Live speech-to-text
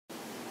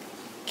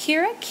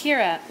Kira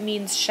Kira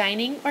means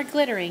shining or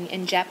glittering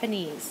in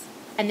Japanese,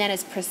 and that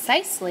is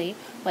precisely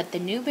what the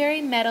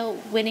Newbery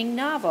Medal-winning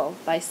novel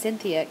by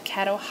Cynthia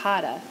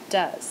Katohata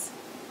does.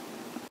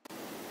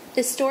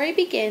 The story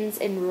begins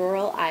in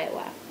rural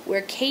Iowa,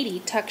 where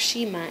Katie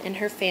Takshima and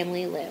her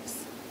family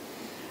lives.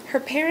 Her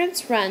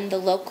parents run the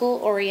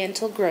local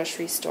Oriental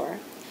grocery store,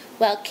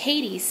 while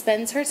Katie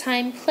spends her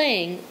time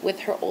playing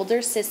with her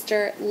older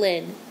sister,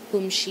 Lynn,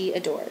 whom she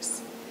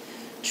adores.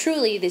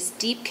 Truly, this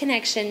deep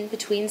connection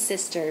between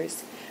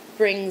sisters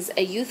brings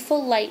a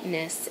youthful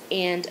lightness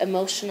and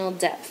emotional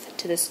depth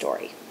to the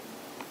story.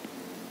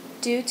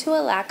 Due to a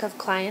lack of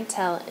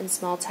clientele in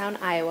small-town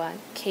Iowa,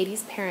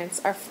 Katie's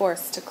parents are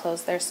forced to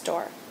close their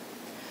store.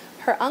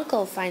 Her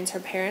uncle finds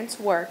her parents'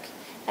 work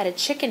at a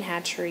chicken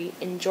hatchery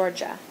in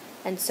Georgia,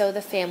 and so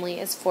the family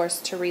is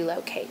forced to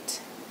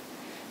relocate.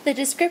 The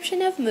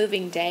description of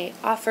moving day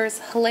offers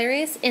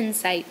hilarious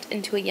insight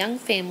into a young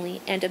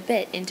family and a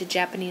bit into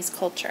Japanese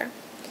culture.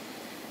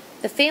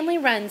 The family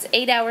runs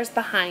 8 hours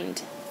behind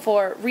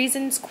for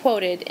reasons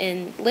quoted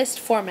in list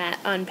format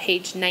on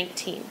page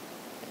 19.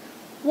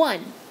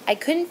 1. I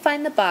couldn't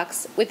find the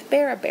box with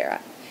Bera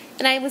Bera,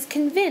 and I was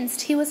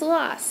convinced he was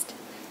lost.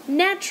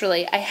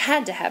 Naturally, I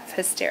had to have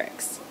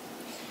hysterics.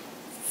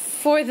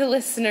 For the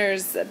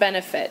listener's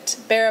benefit,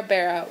 Bera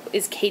Bera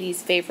is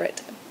Katie's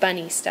favorite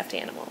bunny stuffed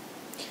animal.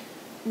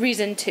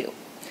 Reason 2.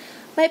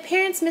 My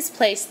parents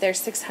misplaced their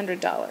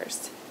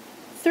 $600.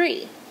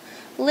 3.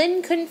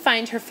 Lynn couldn't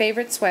find her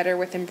favorite sweater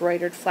with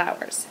embroidered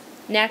flowers.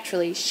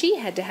 Naturally, she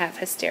had to have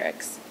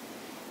hysterics.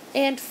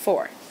 And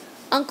 4.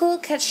 Uncle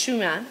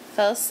Katshuma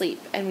fell asleep,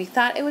 and we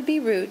thought it would be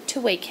rude to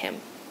wake him.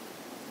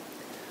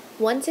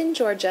 Once in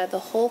Georgia, the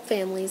whole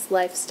family's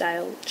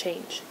lifestyle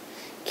changed.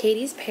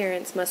 Katie's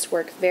parents must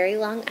work very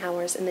long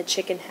hours in the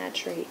chicken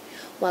hatchery,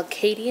 while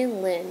Katie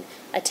and Lynn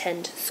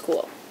attend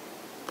school.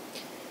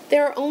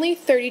 There are only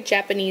 30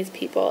 Japanese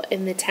people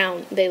in the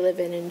town they live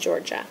in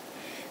Georgia.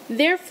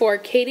 Therefore,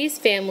 Katie's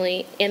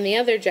family and the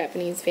other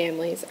Japanese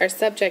families are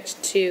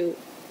subject to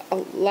a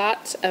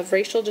lot of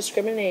racial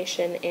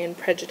discrimination and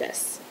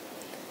prejudice.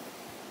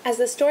 As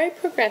the story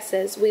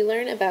progresses, we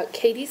learn about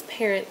Katie's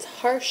parents'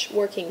 harsh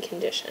working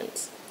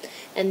conditions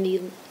and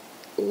the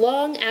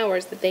long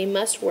hours that they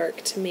must work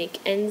to make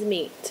ends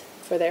meet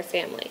for their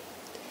family.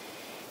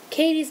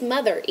 Katie's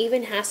mother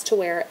even has to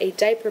wear a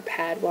diaper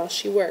pad while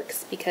she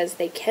works because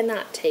they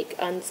cannot take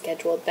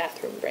unscheduled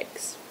bathroom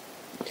breaks.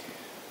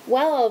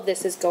 While all of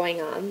this is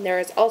going on, there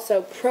is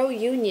also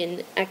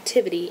pro-union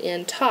activity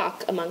and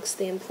talk amongst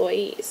the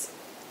employees.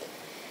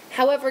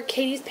 However,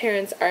 Katie's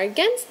parents are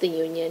against the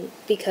union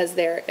because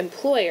their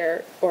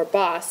employer, or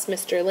boss,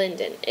 Mr.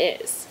 Linden,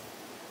 is.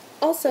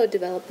 Also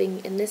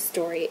developing in this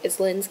story is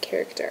Lynn's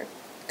character,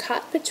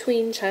 caught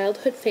between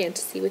childhood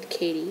fantasy with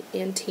Katie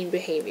and teen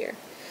behavior.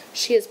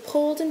 She is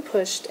pulled and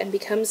pushed and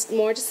becomes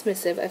more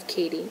dismissive of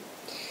Katie.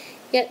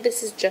 Yet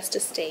this is just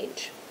a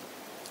stage.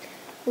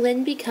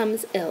 Lynn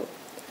becomes ill.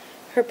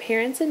 Her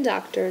parents and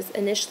doctors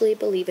initially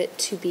believe it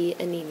to be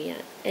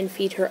anemia and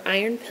feed her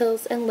iron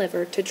pills and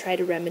liver to try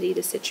to remedy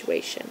the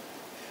situation.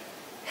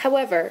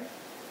 However,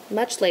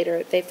 much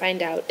later they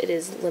find out it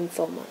is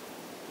lymphoma.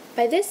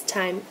 By this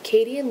time,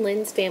 Katie and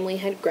Lynn's family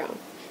had grown.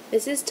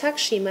 Mrs.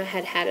 Takshima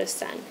had had a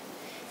son.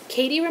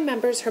 Katie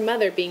remembers her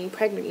mother being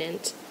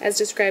pregnant, as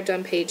described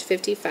on page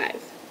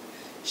 55.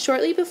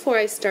 Shortly before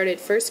I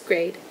started first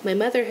grade, my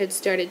mother had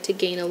started to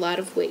gain a lot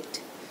of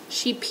weight.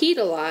 She peed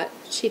a lot,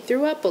 she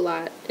threw up a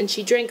lot, and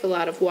she drank a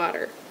lot of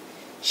water.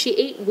 She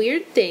ate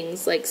weird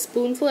things like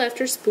spoonful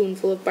after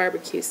spoonful of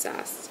barbecue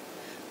sauce.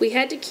 We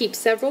had to keep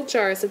several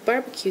jars of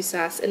barbecue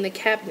sauce in the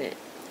cabinet.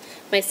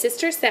 My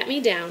sister sat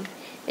me down,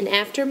 and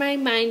after my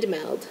mind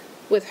meld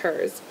with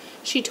hers,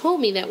 she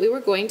told me that we were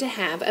going to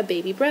have a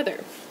baby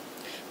brother.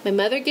 My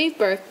mother gave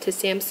birth to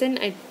Samson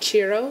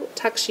Ichiro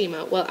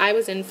Takshima while I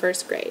was in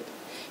first grade.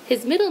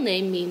 His middle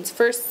name means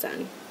first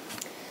son.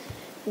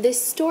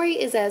 This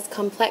story is as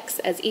complex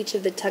as each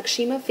of the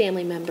Takshima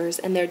family members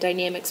and their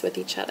dynamics with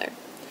each other.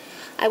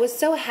 I was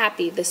so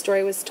happy the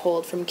story was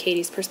told from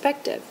Katie's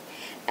perspective,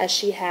 as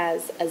she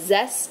has a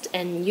zest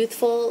and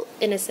youthful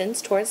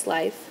innocence towards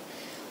life,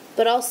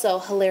 but also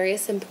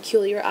hilarious and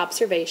peculiar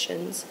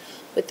observations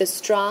with a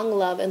strong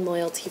love and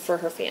loyalty for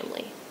her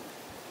family.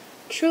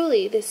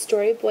 Truly, this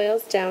story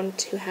boils down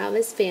to how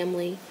this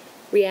family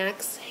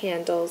reacts,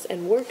 handles,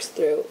 and works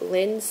through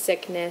Lynn's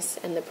sickness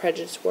and the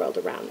prejudiced world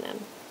around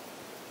them.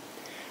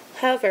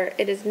 However,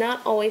 it is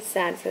not always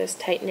sad for this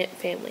tight-knit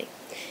family.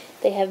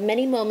 They have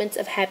many moments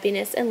of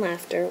happiness and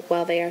laughter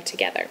while they are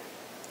together.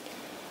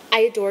 I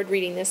adored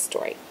reading this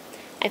story.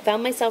 I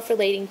found myself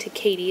relating to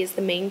Katie as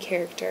the main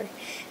character,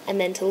 and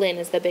then to Lynn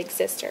as the big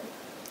sister.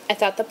 I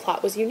thought the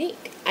plot was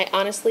unique. I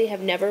honestly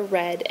have never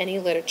read any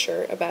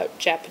literature about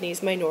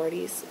Japanese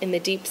minorities in the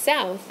Deep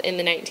South in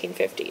the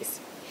 1950s.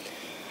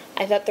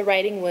 I thought the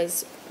writing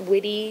was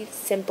witty,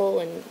 simple,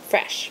 and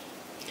fresh.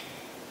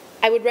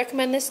 I would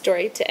recommend this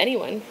story to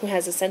anyone who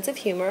has a sense of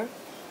humor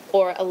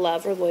or a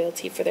love or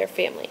loyalty for their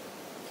family.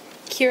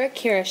 Kira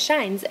Kira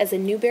shines as a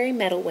Newbery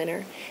Medal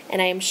winner,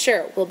 and I am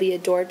sure will be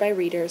adored by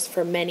readers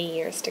for many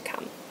years to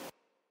come.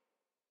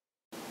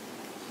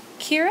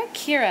 Kira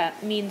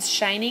Kira means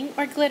shining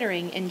or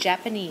glittering in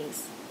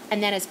Japanese,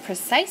 and that is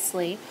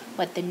precisely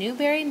what the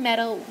Newbery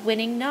Medal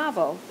winning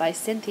novel by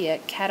Cynthia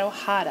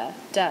Kadohata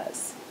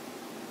does.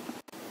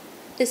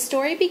 The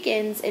story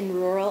begins in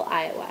rural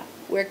Iowa,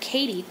 where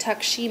Katie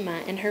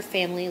Takshima and her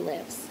family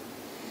lives.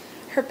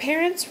 Her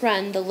parents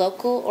run the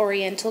local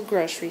Oriental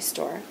grocery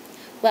store,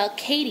 while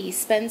Katie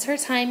spends her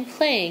time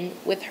playing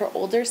with her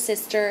older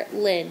sister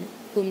Lynn,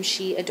 whom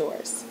she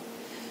adores.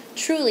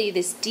 Truly,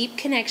 this deep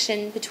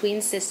connection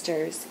between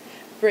sisters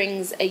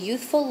brings a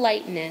youthful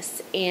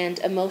lightness and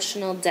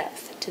emotional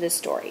depth to the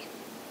story.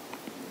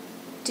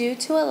 Due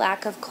to a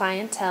lack of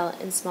clientele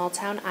in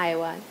small-town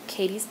Iowa,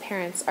 Katie's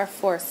parents are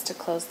forced to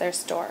close their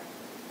store.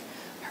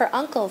 Her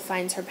uncle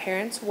finds her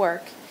parents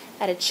work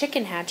at a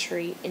chicken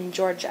hatchery in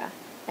Georgia,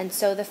 and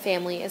so the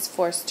family is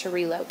forced to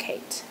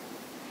relocate.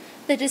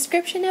 The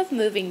description of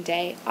moving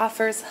day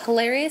offers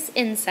hilarious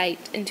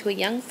insight into a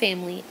young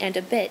family and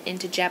a bit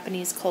into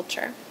Japanese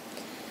culture.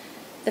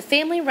 The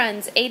family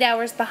runs 8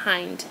 hours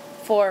behind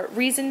for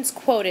reasons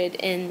quoted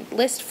in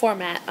list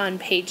format on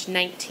page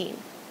 19.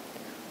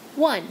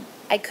 1.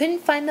 I couldn't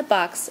find the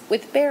box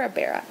with Bara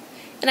Bara,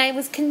 and I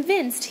was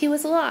convinced he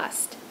was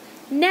lost.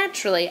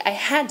 Naturally, I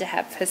had to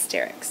have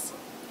hysterics.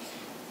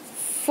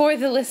 For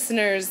the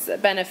listener's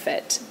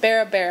benefit,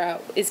 Bara Bara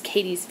is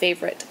Katie's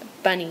favorite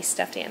bunny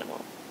stuffed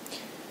animal.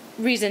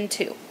 Reason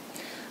 2.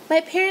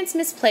 My parents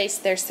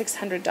misplaced their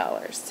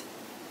 $600.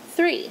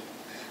 3.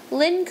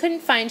 Lynn couldn't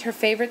find her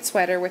favorite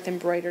sweater with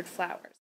embroidered flowers.